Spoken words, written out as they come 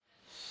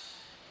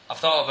I've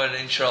thought of an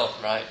intro.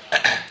 Right.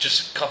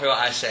 Just copy what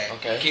I say.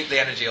 Okay. Keep the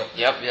energy up.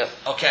 Yep.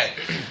 Okay.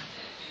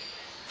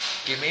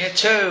 Give me a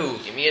 2.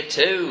 Give me a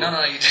 2.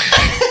 No,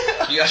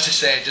 you have to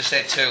say it. Just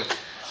say 2.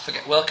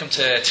 Welcome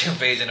to 2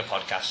 V's in a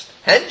podcast.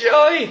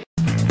 Enjoy!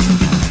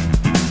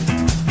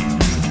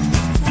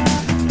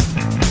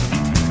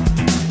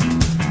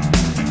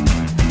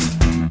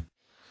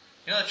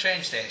 You know the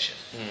train station?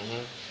 Mm-hmm.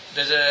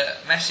 There's a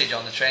message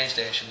on the train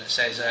station that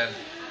says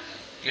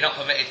you're not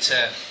permitted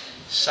to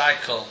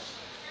cycle,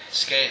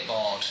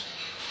 skateboard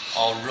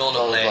or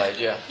rollerblade. Rollerblade,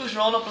 yeah. Who's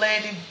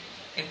rollerblading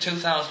in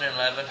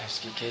 2011?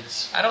 Pesky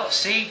kids. I don't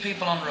see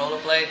people on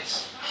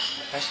rollerblades.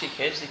 Pesky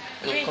kids.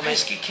 What do you mean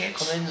pesky kids?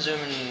 Come in,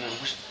 zooming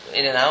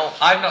in and out.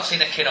 I've not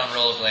seen a kid on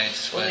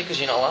rollerblades. Well, because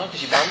you're not allowed,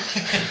 because you're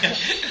banned.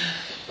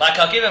 Like,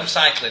 I'll give them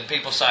cycling.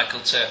 People cycle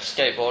to...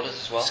 Skateboarders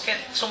as well.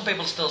 Some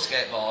people still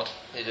skateboard.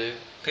 They do.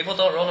 People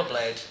don't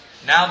rollerblade.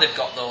 Now they've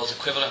got those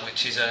equivalent,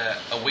 which is a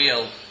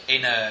wheel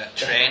in a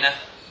trainer.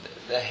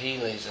 They're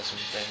Heelys or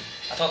something.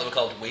 I thought they were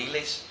called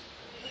wheelies.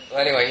 Well,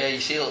 anyway, yeah,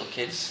 you see little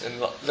kids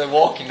and they're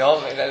walking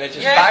on and then they just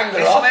Yeah, bang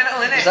them it's off. mental,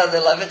 innit? Is that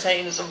they're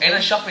levitating or something? In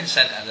a shopping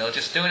centre, they're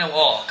just doing a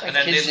walk, and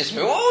then kids they just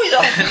move. Oh, he's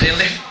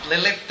off. they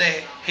lift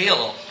their heel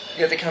up.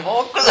 Yeah, they kind of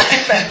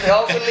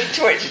awkwardly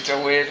twitch into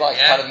a weird,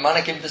 kind of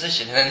mannequin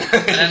position, and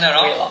then they're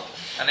off.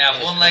 And they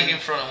have one leg in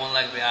front and one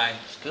leg behind.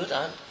 It's good.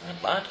 I'd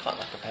quite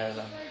like a pair of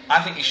them.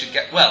 I think you should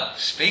get. Well,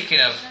 speaking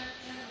of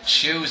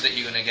shoes that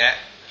you're going to get,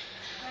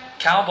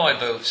 cowboy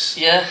boots.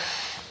 Yeah.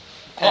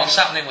 What's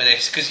happening with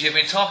this? Because you've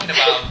been talking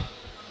about.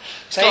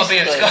 It's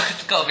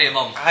got to be a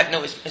month.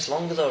 No, it's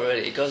longer though.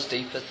 Already, it goes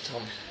deeper,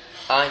 Tom.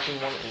 I've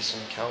been wanting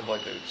some cowboy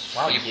boots.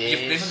 Wow, you've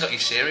even got your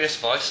serious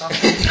voice on.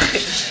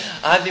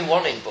 I've been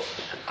wanting, but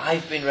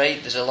I've been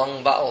raised. There's a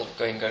long battle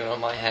going on in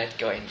my head.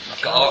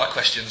 I've got a lot of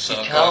questions. So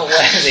you can't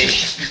wear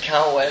these. You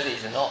can't wear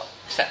these. They're not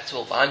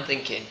acceptable. But I'm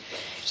thinking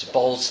it's a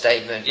bold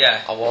statement.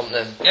 Yeah. I want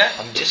them. Yeah.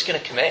 I'm just going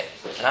to commit,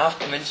 and I've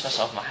convinced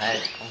myself in my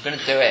head I'm going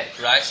to do it.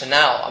 Right. So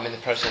now I'm in the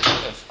process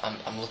of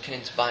I'm looking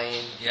into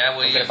buying. Yeah.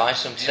 Well, I'm going to buy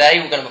some today.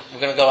 We're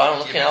going to go around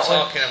looking at. You've been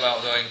talking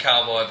about going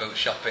cowboy boot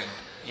shopping.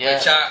 Yeah.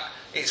 Which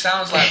it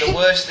sounds like the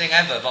worst thing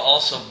ever, but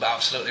also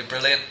absolutely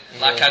brilliant.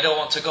 Yeah. Like, I don't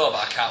want to go, but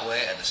I can't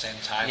wait at the same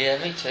time. Yeah,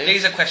 me too.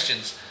 These are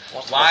questions.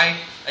 Why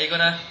do you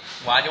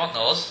want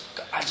those?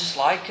 I just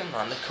like them,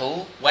 man. They're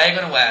cool. Where are you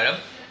going to wear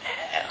them?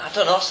 I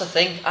don't know, that's the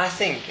thing. I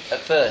think at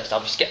first I'll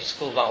be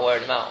sceptical about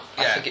wearing them out.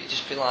 Yeah. I think it'd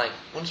just be like,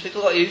 once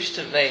people got used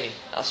to me,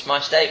 that's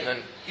my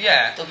statement.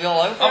 Yeah. They'll be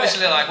all over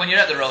Obviously, it. like, when you're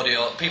at the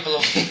rodeo, people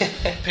will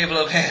be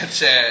able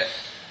to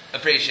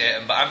appreciate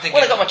them, but I'm thinking...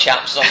 Well, I got my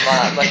chaps on,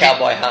 my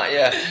cowboy hat,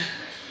 yeah.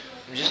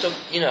 I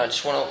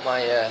just want to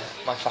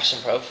up my fashion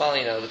profile,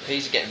 the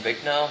P's are getting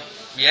big now.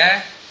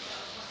 Yeah?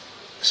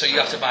 So you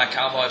have to buy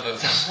cowboy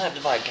boots? I have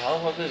to buy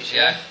cowboy boots,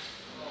 yeah.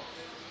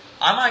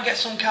 I might get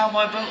some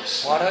cowboy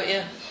boots. Why don't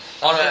you?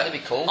 I think they'd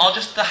be cool. Or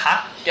just the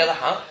hat. Get the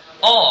hat.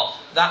 Or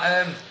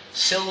that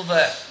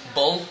silver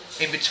bull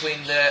in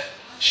between the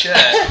shirt.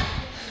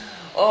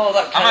 Oh,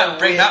 that kind I of might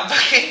bring that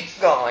back in.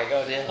 Oh my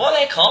god, yeah. What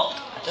are they called?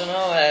 I don't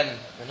know, I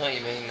know what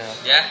you mean now.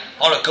 Yeah?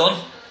 Or a gun.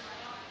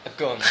 A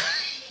gun.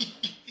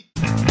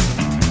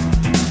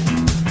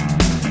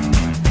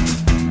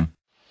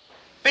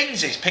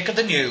 Binz's Pick of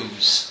the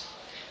News.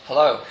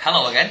 Hello.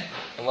 Hello again.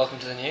 And welcome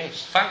to the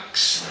news.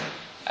 Thanks.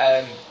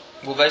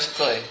 Well,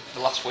 basically, the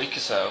last week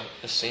or so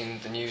has seen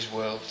the news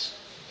world,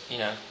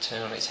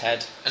 turn on its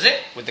head. Has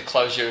it? With the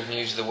closure of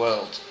News of the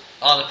World.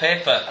 Oh, the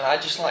paper. And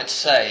I'd just like to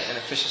say an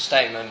official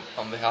statement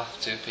on behalf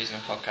of 2 P's in a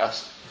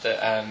podcast that,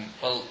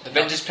 the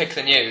Binz's Pick of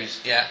the News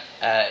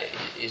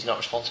is not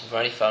responsible for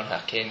any phone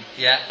hacking.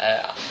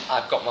 Yeah.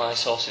 I've got my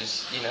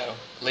sources,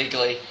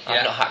 legally.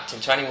 I've not hacked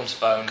into anyone's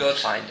phone. Good.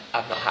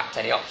 I've not hacked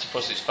any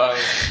octopus's phone.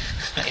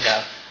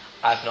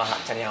 I've not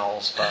hacked any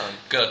owl's phone.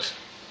 Good.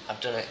 I've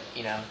done it,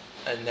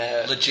 and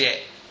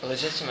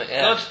legitimate,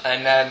 yeah. Good.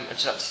 And I'd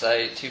just like to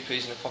say, 2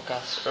 P's in a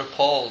podcast are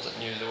appalled at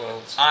News of the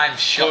World. I'm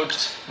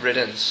shocked. Good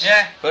riddance.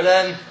 Yeah.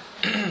 But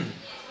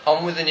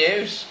on with the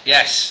news.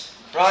 Yes.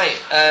 Right.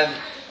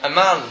 A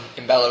man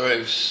in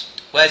Belarus.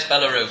 Where's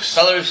Belarus?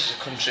 Belarus is a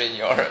country in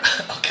Europe.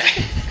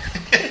 Okay.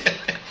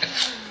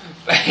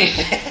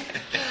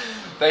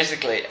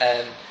 Basically,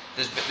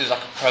 there's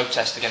like a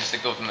protest against the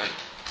government.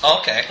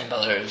 Okay. In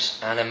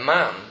Belarus, and a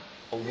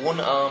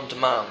one-armed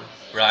man,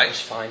 was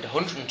fined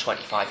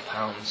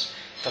 £125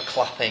 for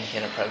clapping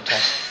in a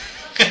protest.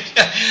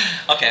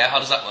 Okay, how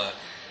does that work?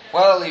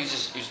 Well, they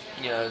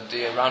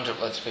rounded up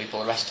loads of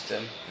people, arrested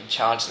them, and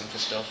charged them for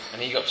stuff,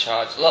 and he got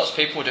charged. Lots of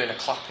people were doing a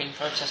clapping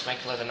protest,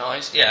 making a load of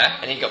noise. Yeah.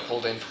 And he got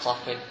pulled in for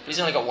clapping. But he's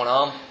only got one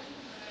arm.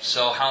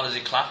 So how does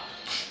he clap?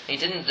 He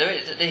didn't do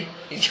it, did he?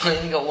 He's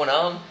only got one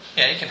arm.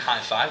 Yeah, you can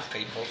high-five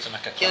people to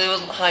make a clap. Yeah, he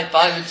wasn't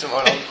high-fiving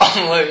someone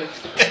on loop.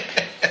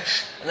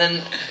 And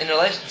then, in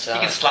relation to that...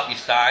 You can slap your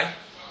thigh.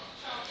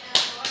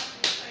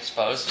 I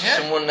suppose. Yeah.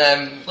 Someone...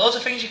 Loads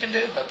of things you can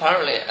do.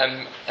 Apparently,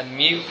 a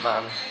mute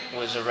man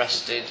was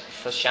arrested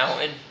for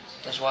shouting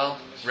as well.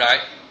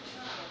 Right.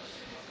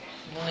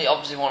 Well, he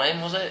obviously won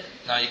in, was it?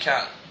 No, you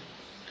can't.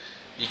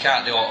 You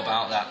can't do all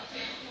about that.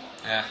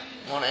 Yeah.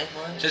 Want it?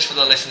 Just for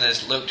the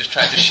listeners, Luke just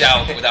tried to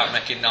shout without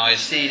making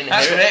noise.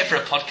 That's great for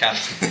a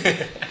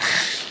podcast.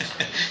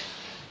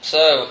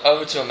 So,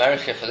 over to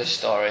America for this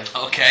story.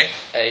 Okay.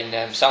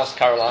 In South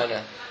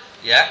Carolina.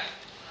 Yeah.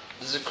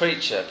 There's a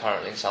creature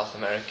apparently in South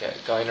America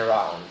going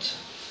around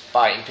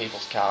biting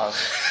people's cars.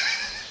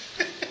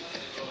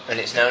 And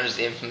it's known as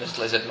the infamous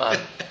lizard man.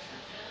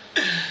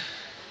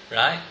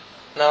 Right.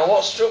 Now,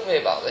 what struck me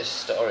about this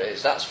story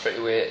is that's pretty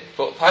weird.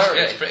 But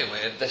apparently, it's pretty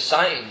weird. The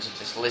sightings of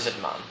this lizard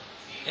man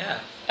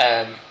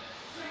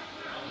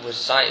was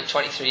sighted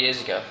 23 years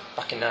ago,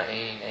 back in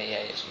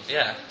 1988 or something.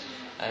 Yeah.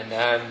 And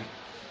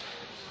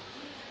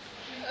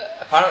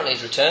apparently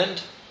he's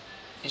returned.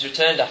 He's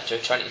returned after a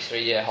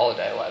 23-year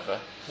holiday or whatever.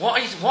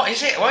 What is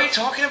it? What are you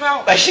talking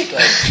about?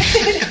 Basically,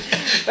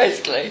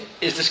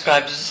 he's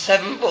described as a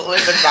 7-foot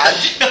lizard man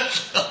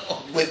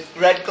with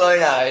red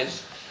glowing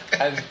eyes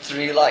and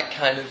 3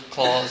 kind of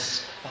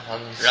claws for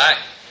hands. Right.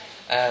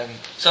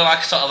 So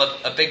like sort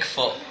of a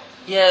Bigfoot.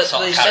 Yeah, so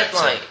they said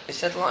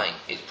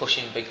it's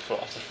pushing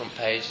Bigfoot off the front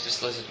page.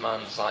 This lizard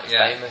man's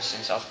famous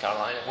in South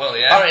Carolina. Well,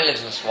 yeah. Apparently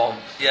lives in a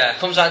swamp. Yeah.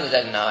 Comes out in the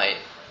dead of night.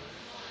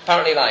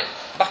 Apparently,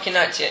 back in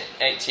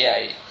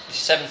 1988,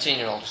 this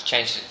 17-year-old was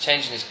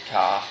changing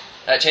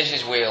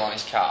his wheel on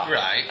his car.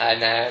 Right.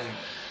 And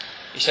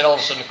he said all of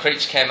a sudden a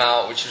creature came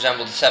out which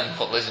resembled a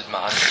 7-foot lizard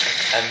man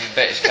and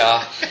bit his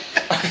car.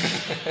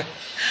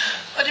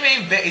 What do you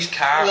mean bit his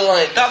car? Well,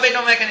 that bit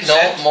don't make any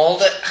sense. No,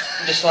 mauled it.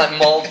 Just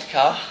mauled the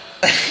car.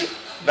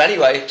 But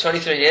anyway,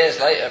 23 years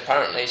later,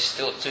 apparently he's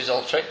still up to his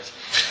old tricks.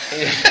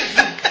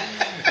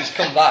 He's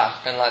come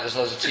back and there's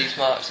loads of teeth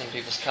marks in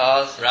people's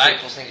cars. Right.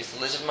 People think it's the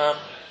lizard man.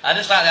 I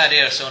just like the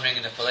idea of someone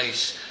ringing the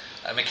police.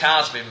 My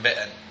car's been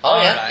bitten.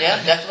 Oh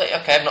yeah, definitely.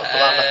 Okay, I've not put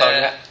that on the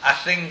phone yet. I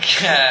think.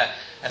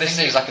 This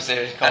seems like a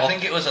serious call. I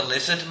think it was a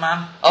lizard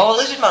man. Oh, a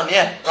lizard man,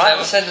 yeah. Right,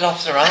 we'll send an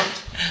officer around.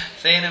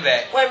 See you in a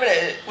bit. Wait a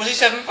minute, was he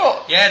 7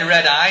 foot? Yeah, the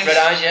red eyes. Red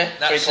eyes, yeah.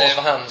 That's 3 paws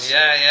for hands.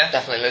 Yeah.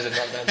 Definitely lizard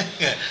man then.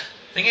 Yeah.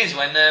 Thing is,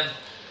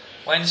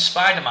 when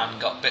Spider-Man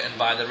got bitten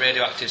by the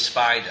radioactive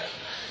spider,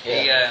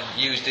 he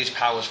used his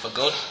powers for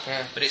good.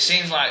 Yeah. But it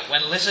seems like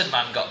when Lizard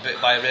Man got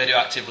bit by a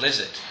radioactive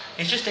lizard,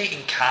 he's just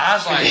eating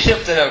cars. He's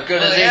up to no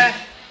good, is he? Yeah.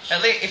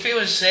 At least if he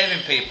was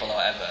saving people or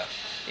whatever,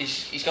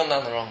 he's gone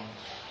down the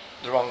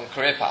wrong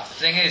career path. The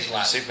thing is,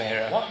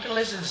 superhero. What do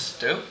lizards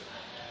do?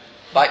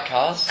 Bite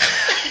cars.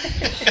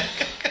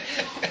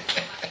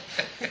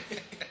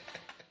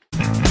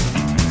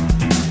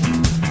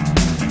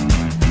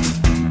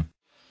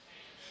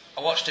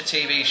 I watched a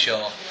TV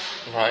show.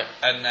 Right.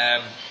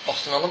 And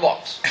Boston on the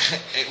box.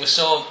 It was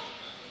so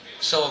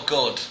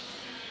good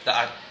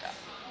that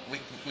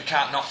we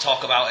can't not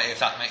talk about it, if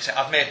that makes sense.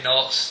 I've made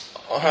notes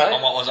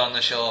on what was on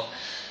the show.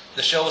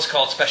 The show was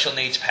called Special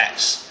Needs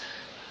Pets,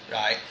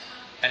 right?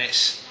 And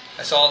it's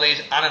all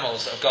these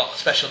animals that have got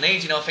special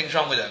needs, things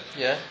wrong with them.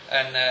 Yeah.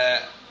 And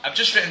I've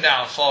just written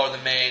down 4 of the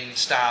main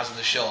stars of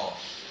the show.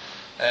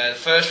 The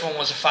first one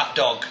was a fat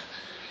dog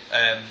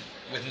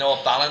with no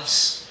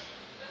balance.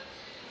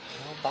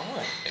 No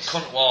balance? It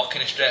couldn't walk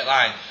in a straight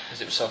line.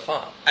 Because it was so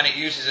far? And it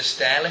uses a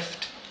stair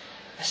lift.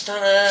 A stair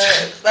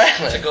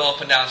lift? To go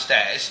up and down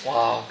stairs.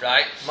 Wow.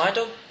 Right? My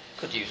dog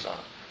could use that.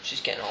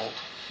 She's getting old.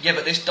 Yeah,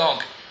 but this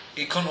dog,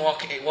 it couldn't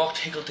walk, it walked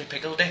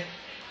higgledy-piggledy.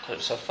 Because it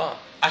was so far?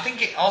 I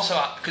think it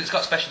also, because it's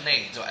got special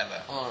needs or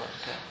whatever. Oh,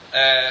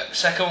 okay.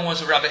 Second one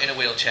was a rabbit in a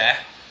wheelchair.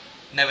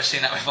 Never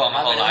seen that before in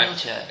my whole life.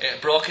 Wheelchair?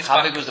 It broke its back.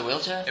 How big was the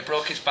wheelchair? It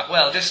broke its back.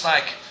 Well, just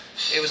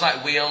it was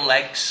like wheel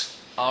legs.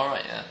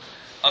 Alright, yeah.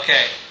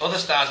 Okay, other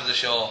stars of the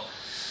show.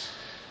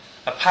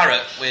 A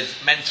parrot with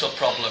mental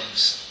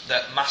problems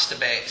that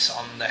masturbates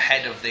on the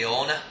head of the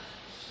owner.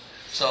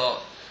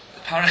 So,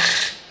 the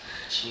parrot's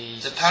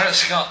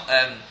got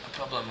a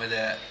problem with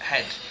her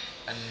head.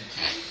 And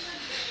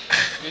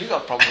you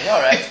got a problem with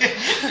your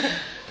head.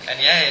 And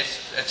yeah,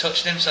 he's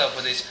touched himself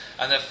with his...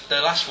 And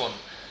the last one,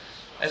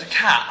 there's a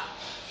cat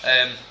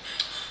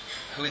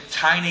with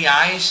tiny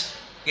eyes,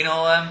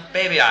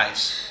 baby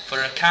eyes for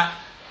a cat.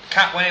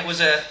 Cat when it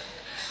was a...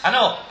 I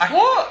know.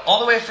 What? All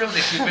the way through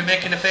this, you've been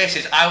making the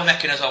faces I was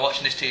making as I was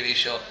watching this TV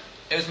show.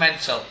 It was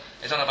mental.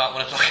 It's on about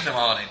 1 o'clock in the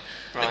morning.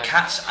 Right. The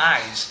cat's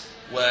eyes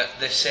were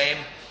the same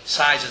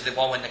size as the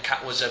one when the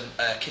cat was a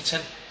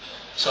kitten.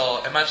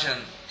 So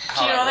imagine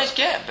how... Do your eyes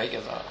get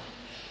bigger though?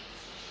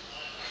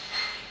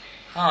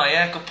 Oh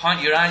yeah, good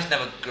point. Your eyes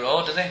never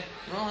grow, do they?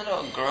 No, they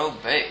don't grow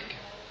big.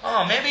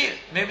 Oh,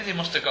 maybe they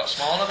must have got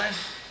smaller then.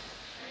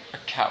 A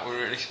cat with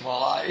really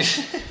small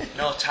eyes.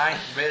 No, tiny,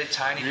 really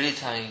tiny. Really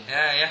tiny.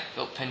 Yeah.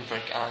 Little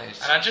pinprick eyes.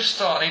 And I just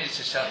thought I needed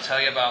to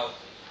tell you about...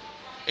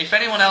 If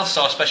anyone else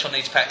saw Special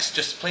Needs Pets,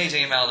 just please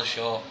email the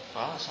show.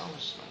 Wow, that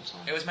sounds mental.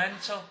 It was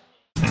mental.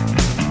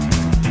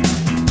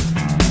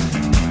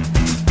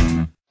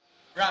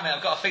 Right, mate,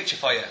 I've got a feature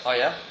for you. Oh,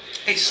 yeah?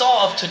 It's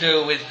sort of to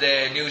do with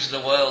the News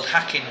of the World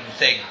hacking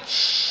thing.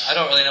 I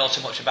don't really know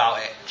too much about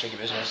it. Tricky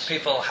business.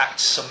 People hacked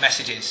some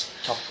messages.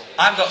 Topical.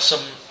 I've got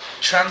some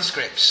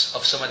transcripts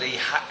of some of the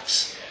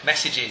hacked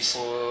messages.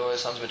 Oh, it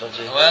sounds a bit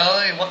dodgy.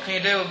 Well, what can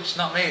you do? It's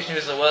not me, it's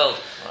News of the World.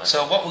 Right.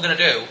 So what we're going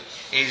to do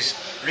is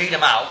read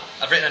them out.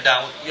 I've written them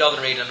down. You're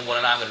going to read one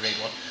and I'm going to read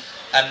one.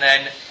 And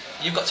then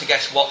you've got to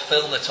guess what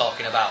film they're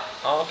talking about.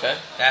 Oh, okay.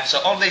 Yeah, so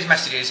all these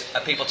messages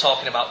are people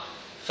talking about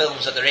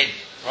films that they're in.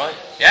 Right.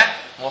 Yeah?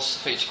 What's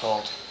the feature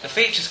called? The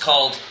feature's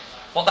called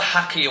What the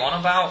Heck Are You On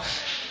About?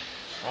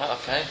 Right,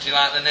 okay. Do you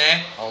like the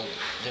name? I'll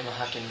do my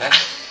hacking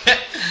best.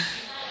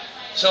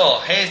 So,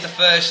 here's the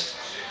first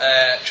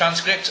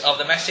transcript of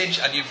the message,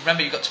 and you've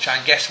got to try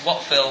and guess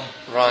what film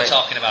we're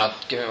talking about.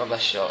 I'll give it my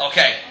best shot.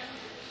 Okay.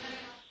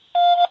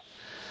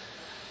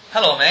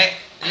 Hello, mate.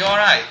 Are you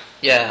alright?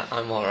 Yeah,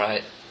 I'm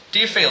alright. Do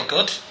you feel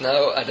good?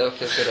 No, I don't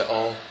feel good at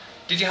all.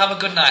 Did you have a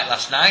good night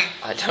last night?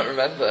 I don't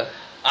remember.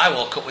 I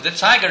woke up with a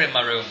tiger in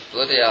my room.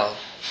 Bloody hell.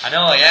 I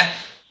know, yeah?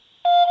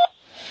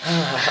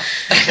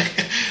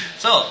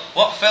 So,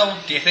 what film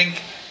do you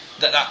think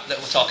that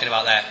we're talking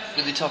about there?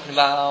 Were they talking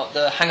about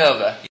The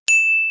Hangover?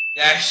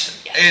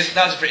 Yes,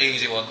 that was a pretty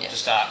easy one to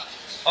start.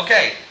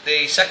 Okay,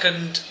 the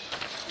second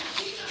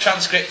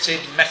transcripted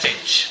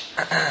message.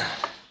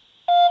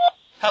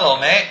 Hello,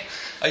 mate.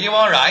 Are you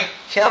alright?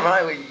 Yeah, I'm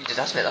right. Well, you just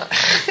asked me that.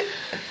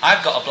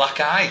 I've got a black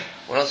eye.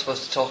 We're not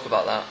supposed to talk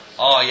about that.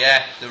 Oh,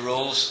 yeah, the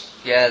rules.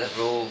 Yeah, the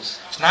rules.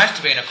 It's nice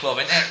to be in a club,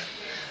 isn't it?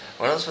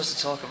 We're not supposed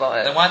to talk about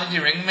it. Then why did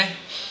you ring me?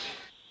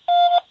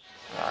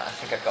 Right, I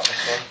think I've got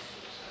this one.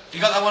 You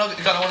got that one? You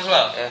got that one as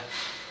well? Yeah.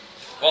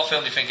 What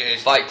film do you think it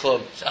is? Fight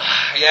Club.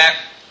 Yeah.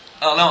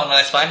 Oh no,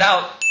 let's find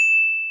out.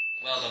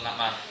 Well done, that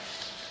man.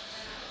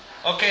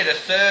 Okay, the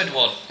third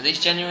one. Are these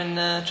genuine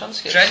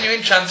transcripts?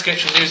 Genuine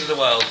transcripts from News of the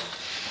World.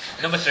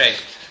 Number 3.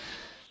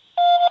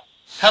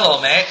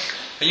 Hello, mate.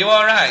 Are you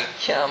alright?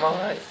 Yeah, I'm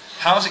alright.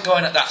 How's it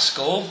going at that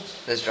school?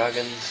 There's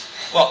dragons.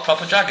 What,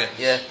 proper dragons?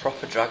 Yeah,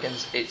 proper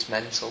dragons. It's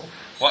mental.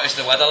 What is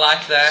the weather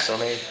like there?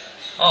 Sunny.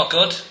 Oh,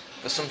 good.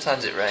 But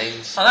sometimes it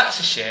rains. Oh, that's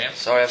a shame.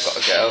 Sorry, I've got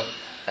to go.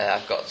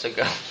 I've got to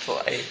go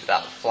play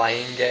that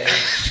flying game.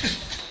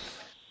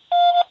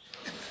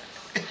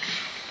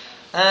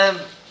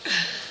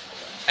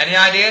 Any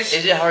ideas?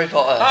 Is it Harry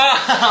Potter?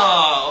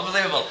 Oh,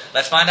 unbelievable.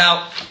 Let's find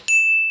out.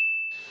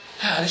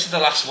 This is the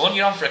last one.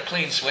 You're on for a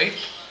clean sweep.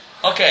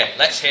 Okay,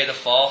 let's hear the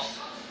fourth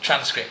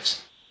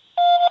transcript.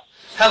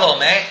 Hello,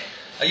 mate.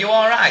 Are you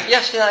alright? You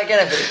asked me that again,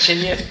 I'm going to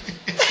chin you.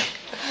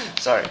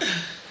 Sorry.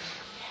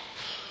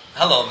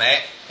 Hello,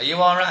 mate. Are you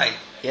alright?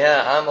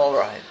 Yeah, I'm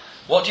alright.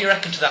 What do you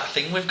reckon to that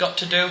thing we've got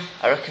to do?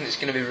 I reckon it's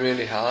going to be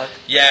really hard.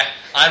 Yeah,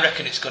 I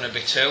reckon it's going to be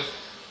too.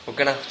 We're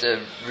going to have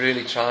to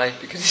really try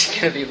because it's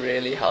going to be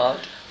really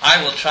hard. I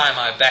will try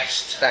my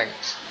best.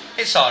 Thanks.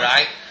 It's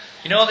alright.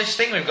 You know this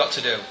thing we've got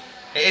to do?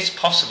 It is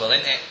possible,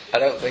 isn't it? I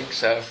don't think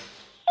so.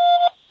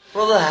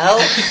 What the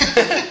hell?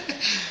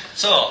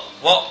 So,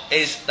 what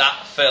is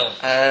that film?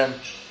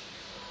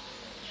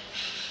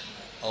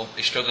 Oh,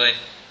 he's struggling.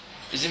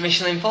 Is it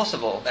Mission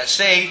Impossible? Let's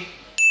see.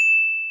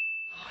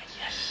 Oh,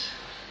 yes.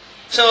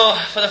 So,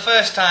 for the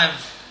first time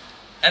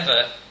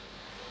ever,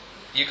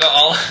 you got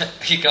all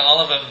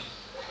of them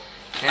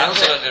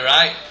absolutely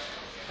right.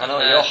 I know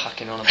what you're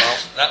hacking on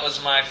about. That was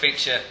my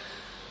feature.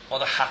 What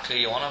the heck are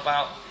you on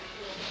about?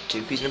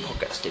 Two Peas in a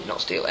Podcast did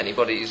not steal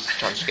anybody's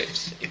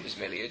transcripts. It was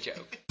merely a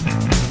joke.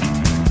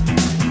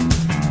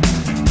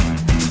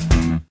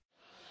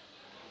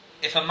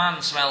 If a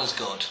man smells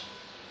good,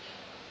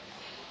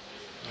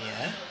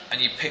 yeah,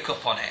 and you pick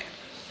up on it,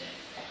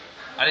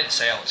 I didn't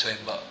say out to him,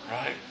 but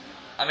right.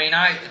 I mean,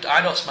 I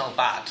don't smell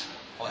bad,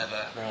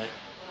 whatever. Right.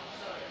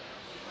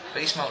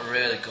 But he smelled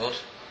really good.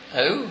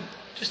 Who?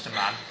 Just a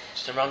man.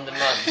 Just a random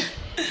man.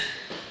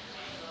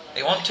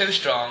 It wasn't too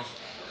strong.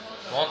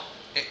 It wasn't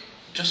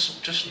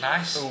just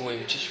nice. Oh, we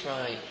were just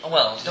right. Oh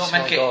well, don't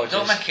make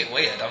it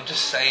weird. I'm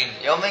just saying.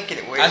 You're making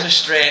it weird. As a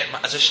straight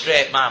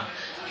man,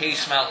 he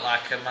smelled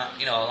like a man.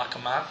 You know, like a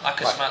man.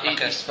 He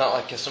smelled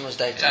like a summer's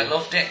day too. I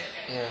loved it.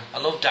 Yeah. I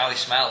loved how he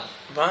smelled.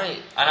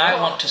 Right. And I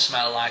want to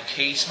smell like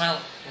he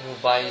smelled. We'll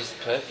buy his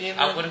perfume.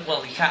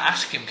 Well, you can't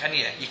ask him, can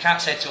you? You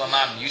can't say to a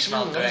man, "You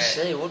smell great."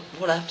 Say, what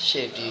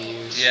aftershave do you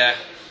use? Yeah.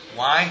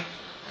 Why?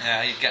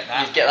 Yeah, you'd get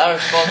that. You'd get that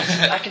response.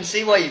 I can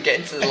see why you get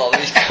into a lot of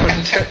these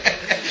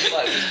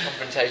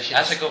confrontations.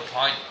 That's a good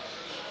point.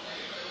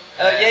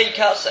 Yeah, you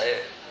can't say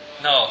it.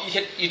 No.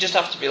 You just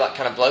have to be like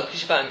kind of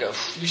blokish about it and go,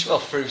 you smell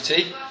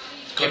fruity.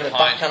 Good Give it a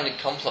point. backhanded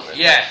compliment.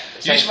 Yeah,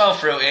 you smell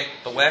fruity,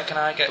 but where can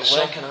I get some?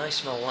 Where can I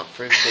smell that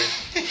fruity?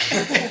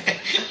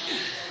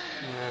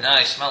 No,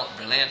 you smell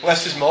brilliant.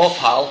 Less is more,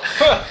 pal.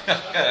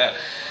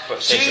 But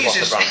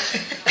Jesus. The brand.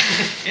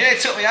 Yeah,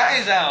 it took my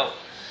eyes out.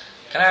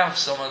 Can I have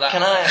some of that?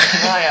 Can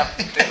I have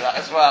to do that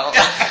as well? It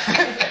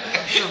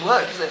doesn't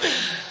work, does it?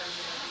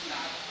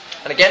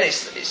 And again,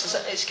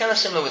 it's kind of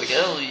similar with a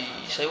girl. You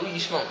say, "Oh, you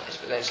smell nice,"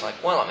 but then it's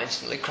like, "Well, I'm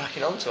instantly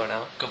cracking onto her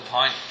now." Good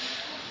point.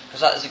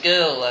 Because like, there's a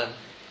girl.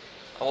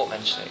 I won't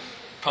mention it.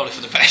 Probably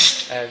for the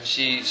best.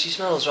 She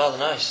smells rather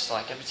nice.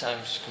 Like every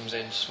time she comes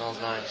in, she smells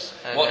nice.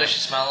 And, what does she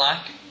smell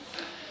like?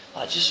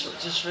 Like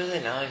just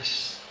really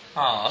nice.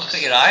 Oh, look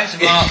at your eyes.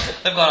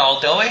 They've gone all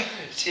doughy.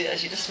 She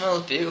just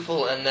smells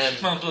beautiful and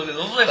smells bloody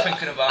lovely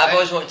thinking about I've it.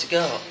 always wanted to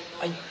go.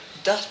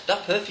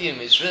 That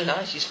perfume is really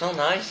nice. You smell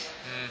nice.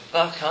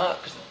 But I can't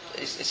because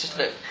it's just a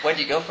bit. Where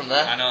do you go from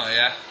there? I know,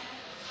 yeah.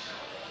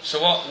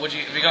 So what have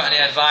you got any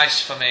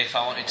advice for me if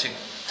I wanted to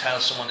tell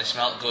someone they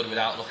smelled good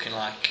without looking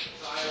like...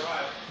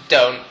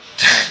 Don't.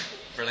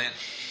 Brilliant.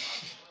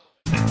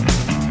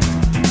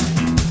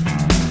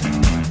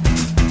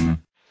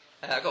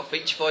 I've got a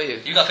feature for you.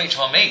 You got a feature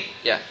for me?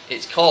 Yeah,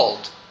 it's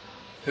called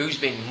Who's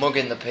Been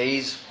Mugging the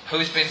Peas?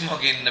 Who's been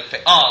mugging the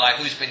peas? Oh, like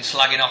who's been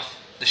slagging off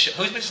the show?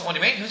 What do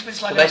you mean? Who's been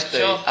slagging off the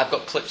show? I've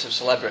got clips of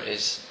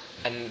celebrities,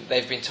 and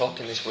they've been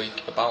talking this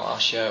week about our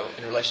show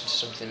in relation to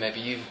something maybe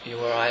you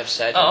or I have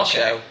said on the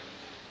show.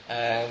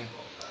 And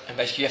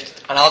basically you have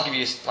to... And I'll give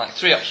you like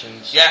 3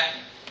 options. Yeah.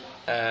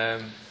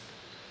 And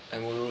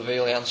we'll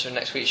reveal the answer in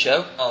next week's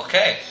show.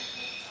 Okay.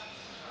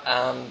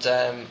 And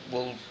I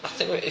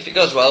think if it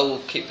goes well, we'll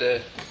keep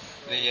the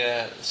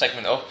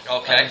segment up.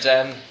 Okay.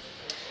 And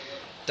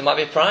there might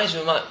be a prize.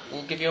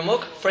 We'll give you a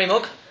mug, free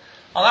mug.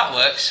 Oh, that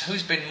works.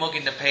 Who's been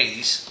mugging the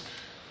peas?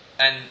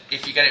 And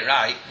if you get it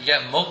right, you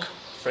get a mug.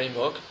 Free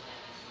mug.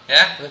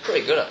 Yeah. They're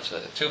pretty good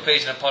actually. 2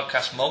 peas in a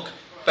podcast mug.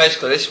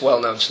 Basically, this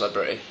well-known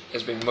celebrity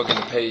has been mugging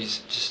the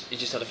peas. He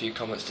just had a few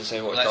comments to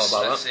say what he thought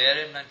about let's hear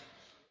him then.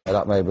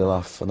 That made me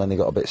laugh, and then he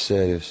got a bit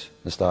serious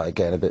and started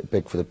getting a bit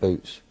big for the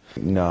boots.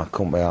 No, I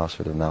couldn't be arsed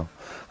with him now.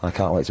 I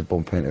can't wait to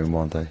bump into him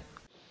one day.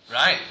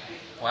 Right.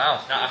 Wow.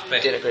 Not happy.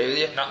 Didn't agree with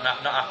you. Not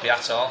happy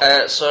at all.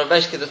 So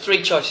basically, the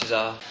 3 choices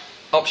are: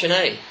 option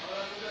A,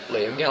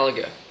 Liam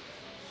Gallagher;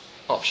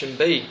 option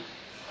B,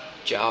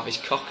 Jarvis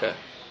Cocker;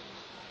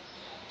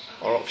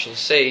 or option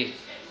C,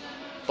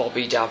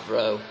 Bobby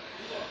Davro.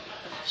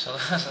 So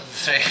those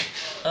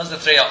are the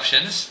 3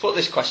 options. Put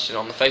this question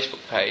on the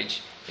Facebook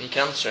page and you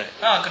can answer it.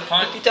 Oh, good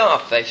point. If you don't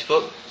have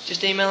Facebook,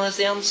 just email us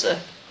the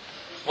answer.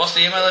 What's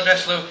the email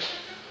address, Luke?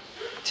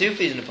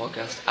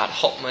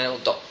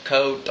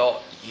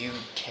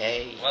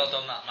 2peasinapodcast@hotmail.co.uk. Well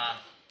done, that man.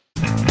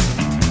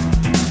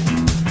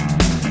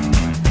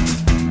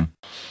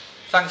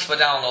 Thanks for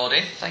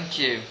downloading. Thank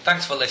you.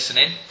 Thanks for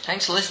listening.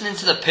 Thanks for listening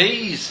to the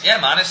Peas. Yeah,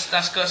 man,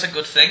 that's a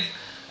good thing.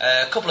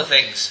 A couple of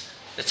things.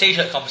 The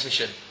t-shirt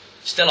competition,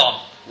 still on.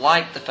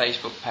 Like the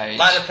Facebook page.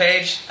 Like the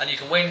page, and you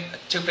can win a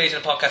 2 Peas in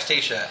a Podcast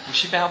t-shirt. We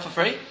ship it out for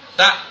free.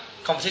 That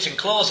competition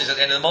closes at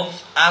the end of the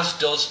month, as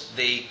does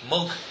the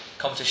mug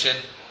competition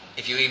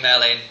if you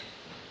email in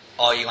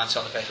or you answer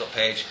on the Facebook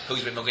page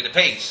who's been mugging the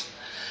peas.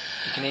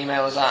 You can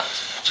email us at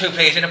 2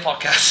 Peas in a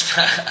Podcast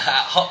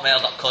at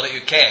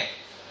hotmail.co.uk.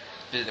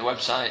 Visit the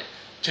website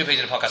 2 Peas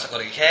in a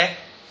Podcast.co.uk.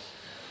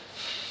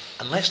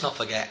 And let's not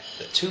forget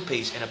that 2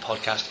 Peas in a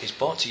Podcast is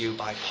brought to you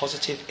by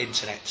Positive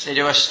Internet. They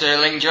do a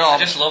sterling job.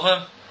 I just love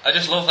them. I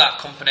just love that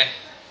company.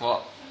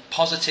 What?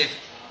 Positive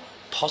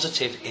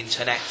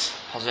Internet.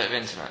 Positive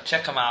Internet.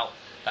 Check them out.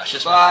 That's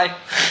just Bye.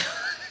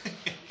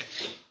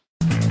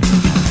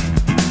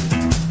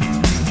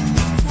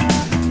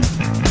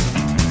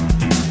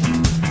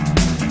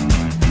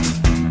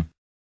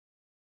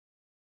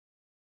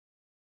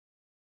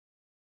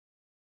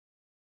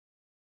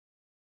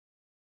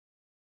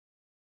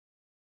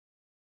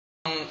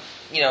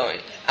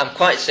 I'm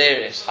quite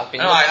serious. I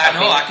know.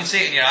 I can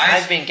see it in your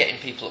eyes. I've been getting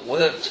people at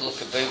work to look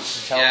at boots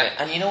and tell me.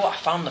 And you know what? I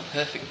found the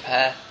perfect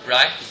pair.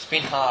 Right. It's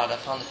been hard. I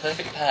found the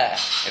perfect pair.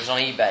 It was on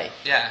eBay.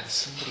 Yeah. And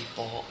somebody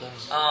bought them.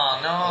 Oh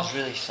no. I was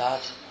really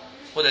sad.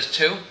 Well, there's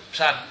 2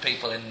 sad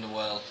people in the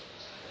world.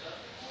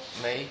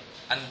 Me.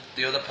 And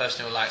the other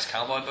person who likes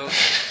cowboy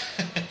boots.